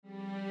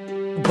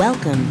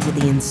Welcome to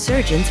the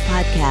Insurgents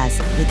Podcast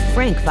with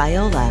Frank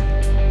Viola.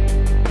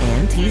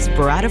 And he's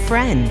brought a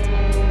friend.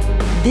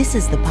 This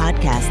is the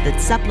podcast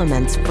that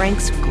supplements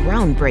Frank's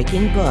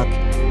groundbreaking book,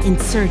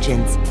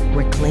 Insurgents,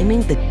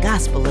 Reclaiming the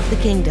Gospel of the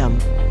Kingdom,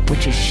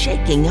 which is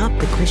shaking up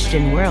the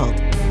Christian world.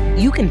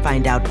 You can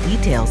find out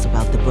details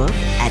about the book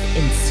at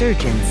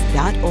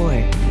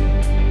insurgents.org.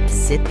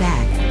 Sit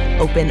back,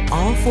 open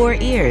all four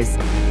ears,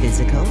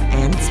 physical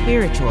and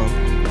spiritual,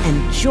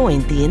 and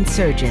join the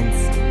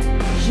insurgents.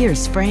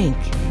 Here's Frank.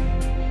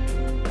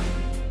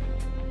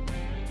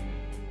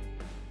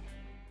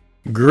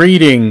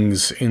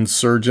 Greetings,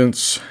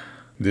 insurgents.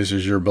 This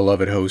is your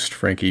beloved host,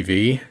 Frankie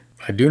V.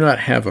 I do not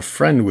have a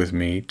friend with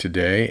me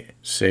today,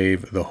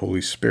 save the Holy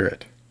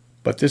Spirit.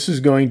 But this is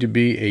going to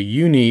be a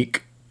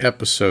unique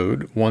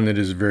episode, one that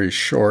is very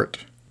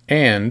short,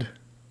 and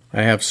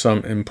I have some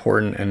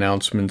important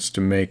announcements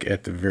to make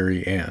at the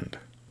very end.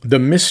 The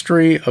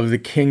mystery of the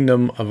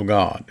kingdom of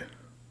God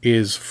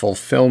is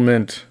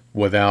fulfillment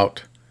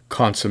without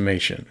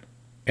consummation.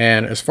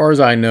 And as far as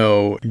I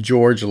know,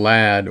 George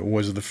Ladd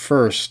was the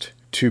first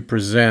to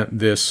present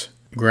this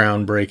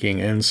groundbreaking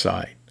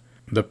insight,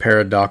 the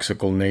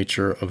paradoxical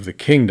nature of the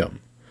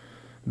kingdom.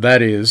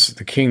 That is,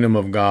 the kingdom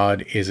of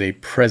God is a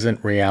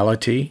present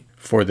reality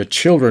for the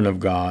children of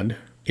God.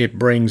 It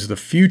brings the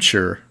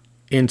future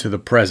into the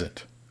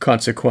present.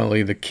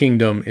 Consequently, the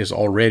kingdom is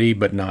already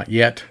but not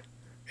yet.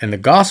 And the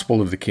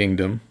gospel of the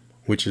kingdom,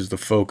 which is the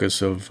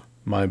focus of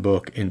my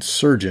book,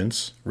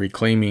 Insurgents,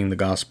 Reclaiming the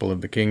Gospel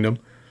of the Kingdom,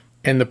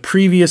 and the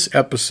previous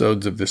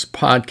episodes of this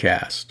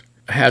podcast,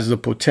 has the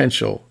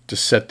potential to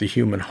set the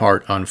human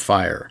heart on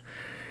fire.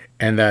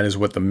 And that is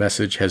what the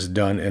message has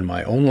done in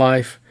my own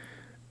life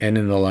and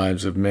in the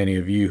lives of many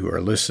of you who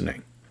are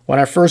listening. When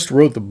I first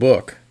wrote the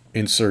book,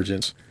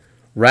 Insurgents,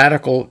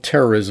 radical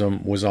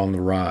terrorism was on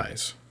the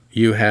rise.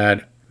 You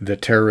had the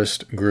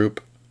terrorist group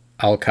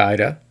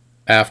Al-Qaeda,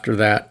 after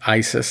that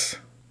ISIS,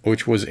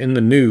 which was in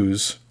the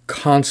news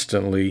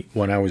constantly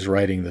when I was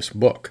writing this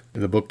book.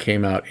 The book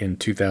came out in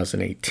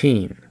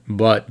 2018,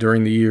 but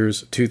during the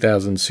years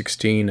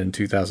 2016 and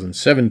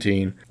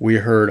 2017, we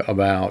heard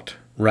about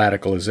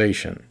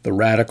radicalization, the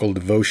radical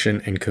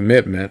devotion and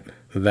commitment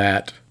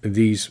that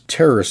these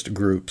terrorist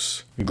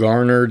groups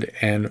garnered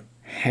and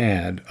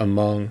had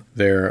among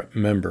their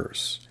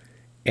members.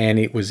 And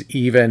it was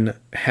even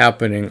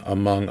happening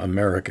among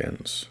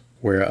Americans,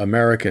 where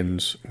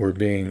Americans were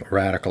being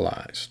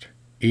radicalized,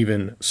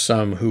 even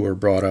some who were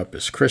brought up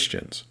as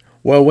Christians.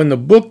 Well, when the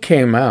book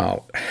came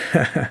out,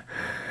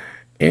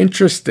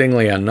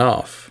 interestingly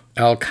enough,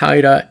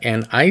 Al-Qaeda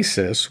and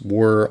ISIS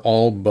were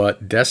all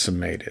but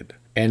decimated.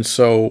 And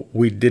so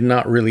we did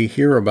not really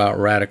hear about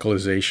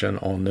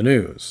radicalization on the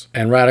news.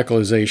 And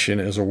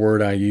radicalization is a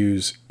word I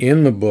use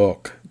in the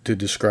book to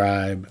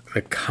describe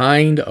the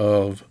kind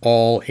of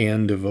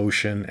all-in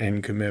devotion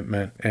and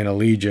commitment and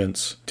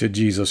allegiance to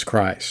Jesus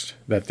Christ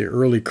that the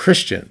early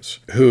Christians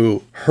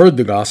who heard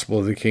the gospel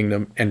of the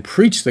kingdom and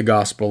preached the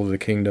gospel of the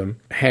kingdom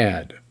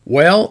had.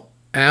 Well,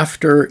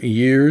 after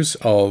years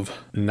of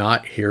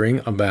not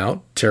hearing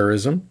about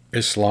terrorism,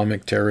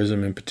 Islamic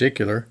terrorism in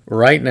particular,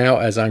 right now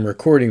as I'm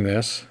recording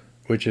this,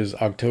 which is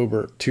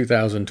October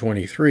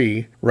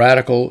 2023,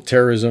 radical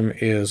terrorism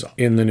is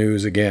in the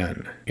news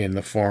again in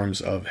the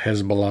forms of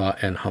Hezbollah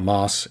and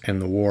Hamas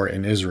and the war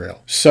in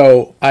Israel.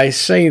 So I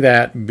say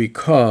that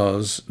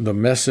because the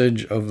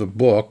message of the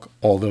book,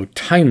 although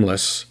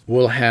timeless,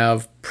 will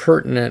have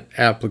pertinent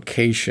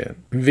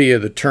application via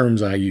the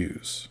terms I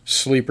use: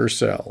 sleeper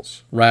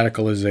cells,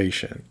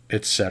 radicalization,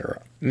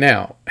 etc.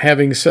 Now,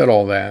 having said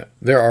all that,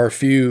 there are a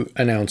few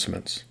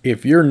announcements.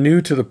 If you're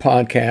new to the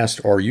podcast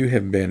or you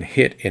have been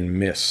hit and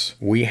miss,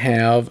 we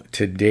have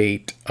to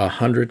date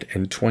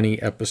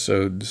 120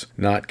 episodes,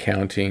 not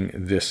counting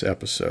this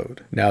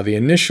episode. Now, the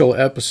initial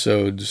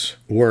episodes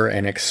were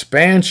an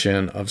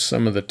expansion of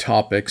some of the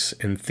topics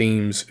and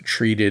themes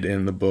treated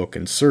in the book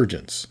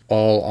Insurgents,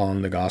 all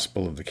on the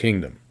gospel of the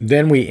kingdom.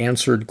 Then we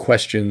answered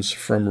questions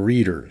from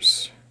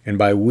readers. And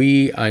by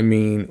we, I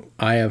mean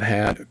I have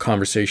had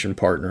conversation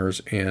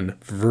partners in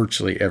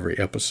virtually every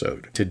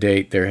episode. To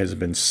date, there has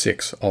been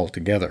 6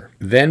 altogether.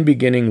 Then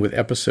beginning with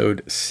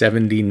episode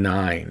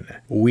 79,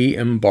 we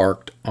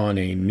embarked on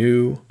a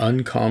new,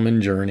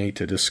 uncommon journey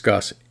to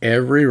discuss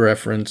every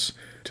reference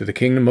to the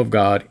kingdom of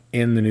God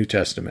in the New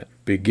Testament,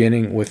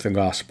 beginning with the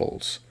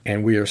Gospels.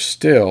 And we are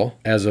still,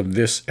 as of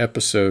this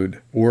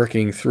episode,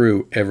 working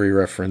through every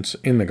reference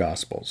in the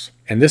Gospels.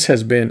 And this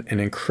has been an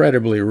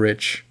incredibly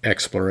rich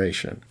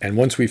exploration. And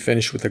once we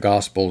finish with the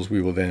Gospels,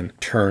 we will then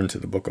turn to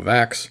the book of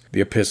Acts,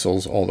 the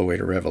epistles, all the way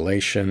to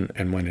Revelation.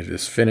 And when it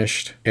is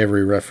finished,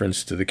 every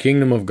reference to the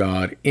kingdom of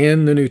God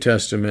in the New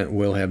Testament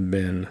will have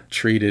been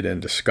treated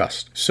and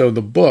discussed. So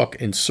the book,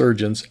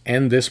 Insurgents,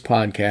 and this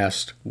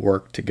podcast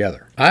work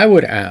together. I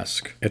would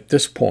ask at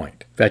this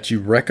point that you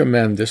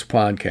recommend this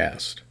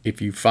podcast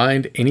if you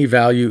find any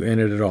value in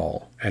it at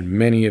all, and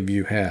many of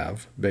you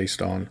have,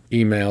 based on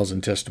emails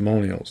and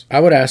testimonials, I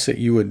would ask that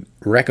you would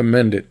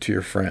recommend it to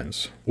your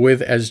friends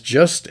with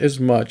just as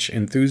much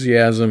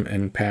enthusiasm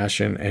and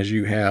passion as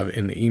you have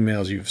in the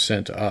emails you've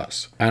sent to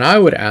us. And I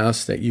would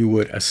ask that you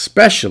would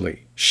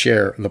especially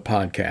share the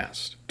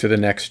podcast to the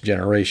next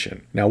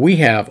generation. Now, we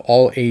have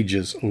all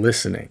ages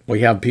listening.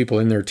 We have people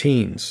in their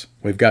teens.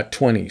 We've got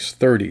 20s,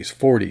 30s,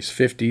 40s,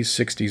 50s,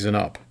 60s, and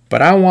up.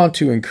 But I want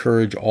to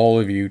encourage all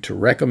of you to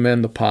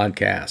recommend the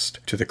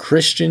podcast to the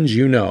Christians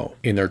you know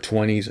in their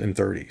 20s and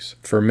 30s.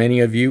 For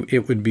many of you,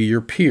 it would be your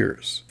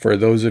peers. For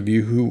those of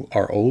you who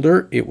are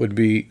older, it would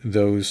be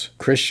those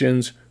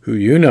Christians who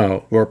you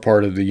know who are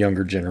part of the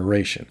younger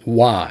generation.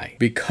 Why?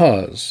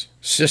 Because,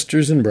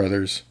 sisters and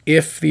brothers,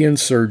 if the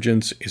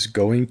insurgence is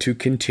going to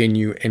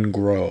continue and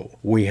grow,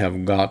 we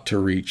have got to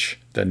reach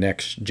the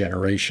next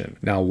generation.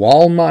 Now,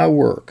 while my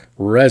work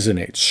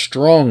resonates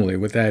strongly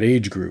with that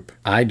age group,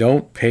 I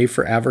don't pay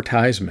for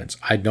advertisements.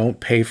 I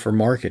don't pay for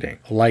marketing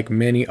like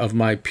many of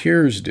my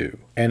peers do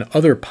and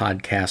other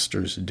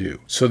podcasters do.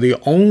 So the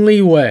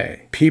only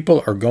way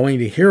people are going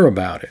to hear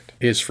about it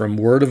is from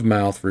word of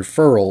mouth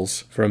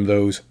referrals from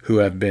those who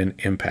have been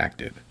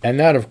impacted. And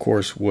that, of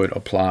course, would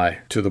apply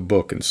to the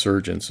book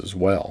Insurgents as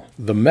well.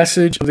 The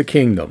message of the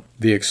kingdom,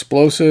 the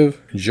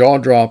explosive,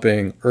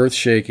 jaw-dropping,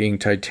 earth-shaking,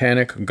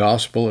 titanic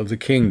gospel of the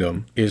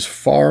kingdom, is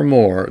far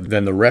more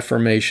than the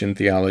Reformation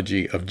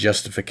theology of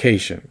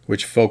justification,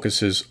 which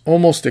focuses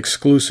almost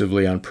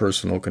exclusively on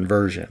personal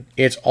conversion.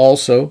 It's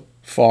also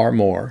far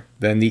more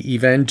than the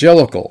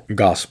evangelical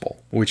gospel,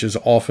 which is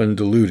often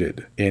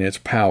diluted in its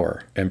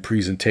power and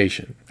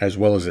presentation, as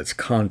well as its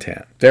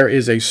content. There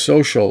is a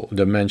social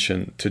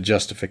dimension to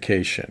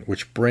justification,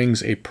 which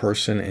brings a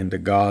person into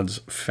God's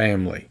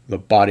family, the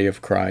body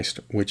of Christ,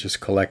 which is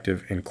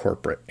collective and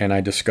corporate. And I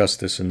discuss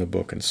this in the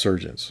book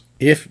Insurgents.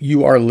 If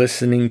you are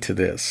listening to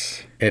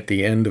this at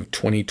the end of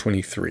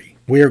 2023,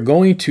 we are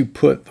going to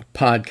put the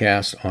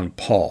podcast on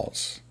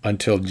pause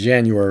until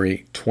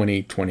January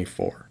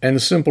 2024. And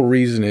the simple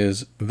reason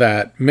is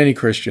that many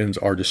Christians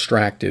are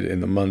distracted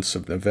in the months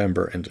of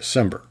November and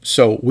December.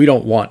 So we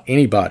don't want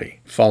anybody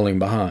falling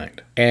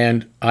behind.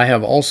 And I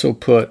have also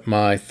put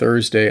my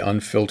Thursday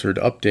Unfiltered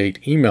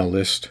Update email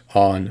list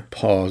on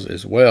pause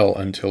as well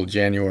until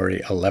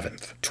January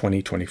 11th,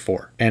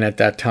 2024. And at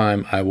that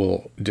time, I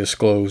will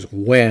disclose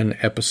when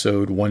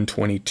episode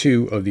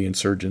 122 of the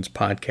Insurgents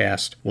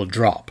podcast will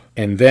drop.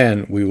 And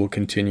then we will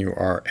continue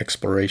our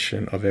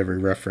exploration of every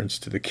reference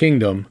to the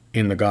kingdom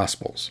in the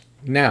Gospels.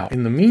 Now,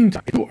 in the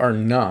meantime, if you are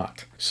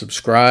not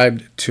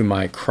subscribed to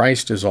my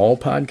Christ is All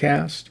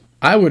podcast,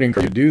 I would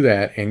encourage you to do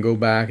that and go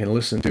back and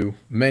listen to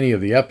many of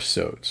the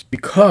episodes,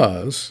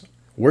 because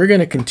we're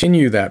going to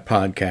continue that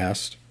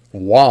podcast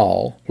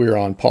while we're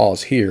on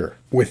pause here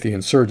with the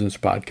Insurgents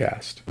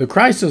podcast. The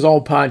Christ is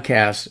All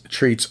podcast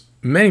treats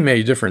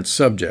many different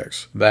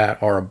subjects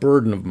that are a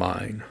burden of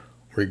mine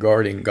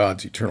regarding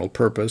God's eternal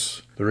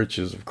purpose, the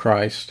riches of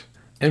Christ.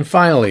 And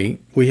finally,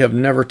 we have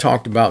never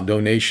talked about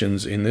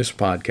donations in this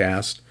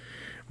podcast,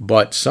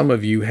 but some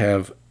of you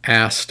have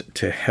asked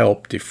to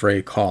help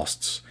defray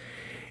costs.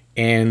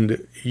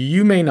 And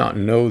you may not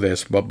know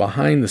this, but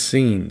behind the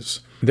scenes,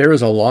 there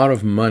is a lot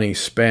of money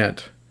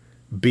spent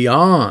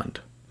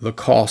beyond the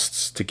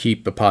costs to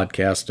keep the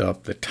podcast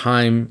up, the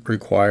time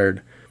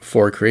required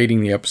for creating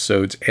the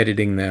episodes,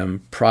 editing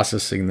them,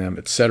 processing them,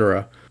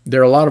 etc.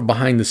 There are a lot of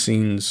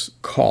behind-the-scenes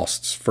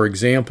costs. For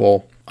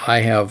example,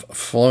 I have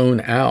flown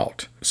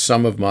out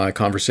some of my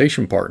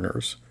conversation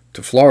partners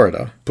to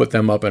Florida, put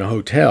them up in a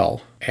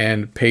hotel,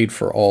 and paid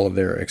for all of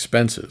their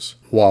expenses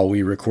while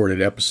we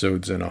recorded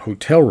episodes in a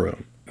hotel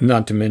room,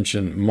 not to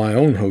mention my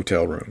own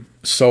hotel room.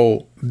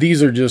 So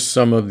these are just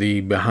some of the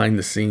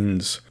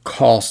behind-the-scenes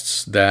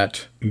costs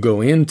that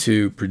go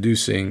into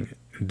producing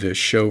the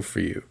show for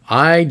you.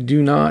 I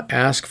do not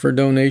ask for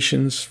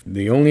donations.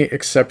 The only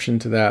exception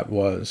to that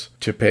was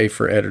to pay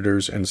for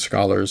editors and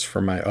scholars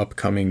for my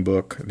upcoming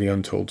book, The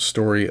Untold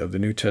Story of the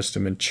New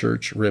Testament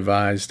Church,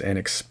 Revised and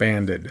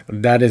Expanded.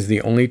 That is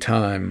the only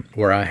time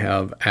where I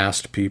have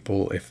asked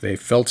people if they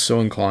felt so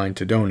inclined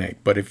to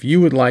donate. But if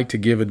you would like to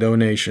give a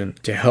donation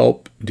to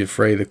help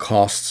defray the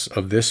costs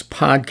of this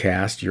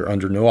podcast, you're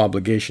under no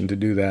obligation to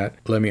do that.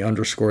 Let me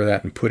underscore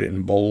that and put it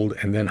in bold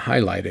and then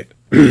highlight it.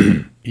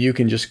 You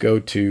can just go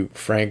to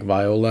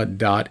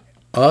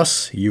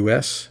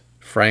frankviola.us,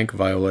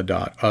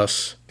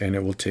 frankviola.us, and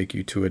it will take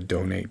you to a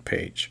donate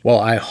page. Well,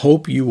 I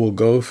hope you will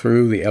go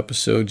through the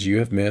episodes you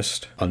have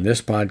missed on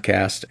this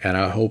podcast, and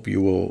I hope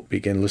you will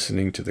begin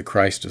listening to the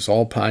Christ is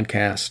All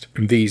podcast.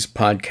 These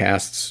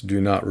podcasts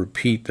do not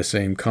repeat the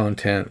same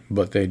content,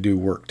 but they do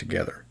work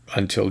together.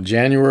 Until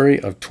January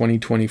of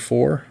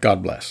 2024,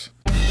 God bless.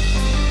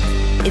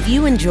 If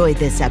you enjoyed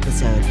this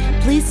episode,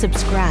 please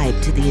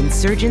subscribe to the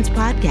Insurgents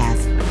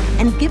podcast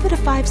and give it a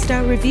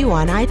 5-star review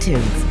on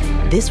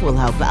iTunes. This will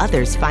help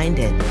others find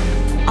it.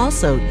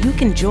 Also, you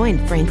can join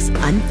Frank's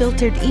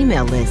unfiltered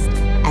email list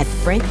at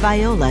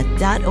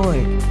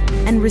frankviola.org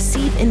and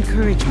receive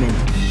encouragement,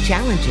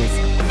 challenges,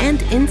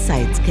 and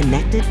insights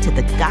connected to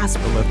the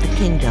gospel of the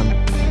kingdom.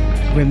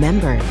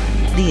 Remember,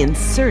 the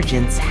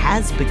insurgence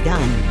has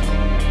begun.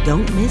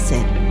 Don't miss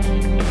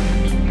it.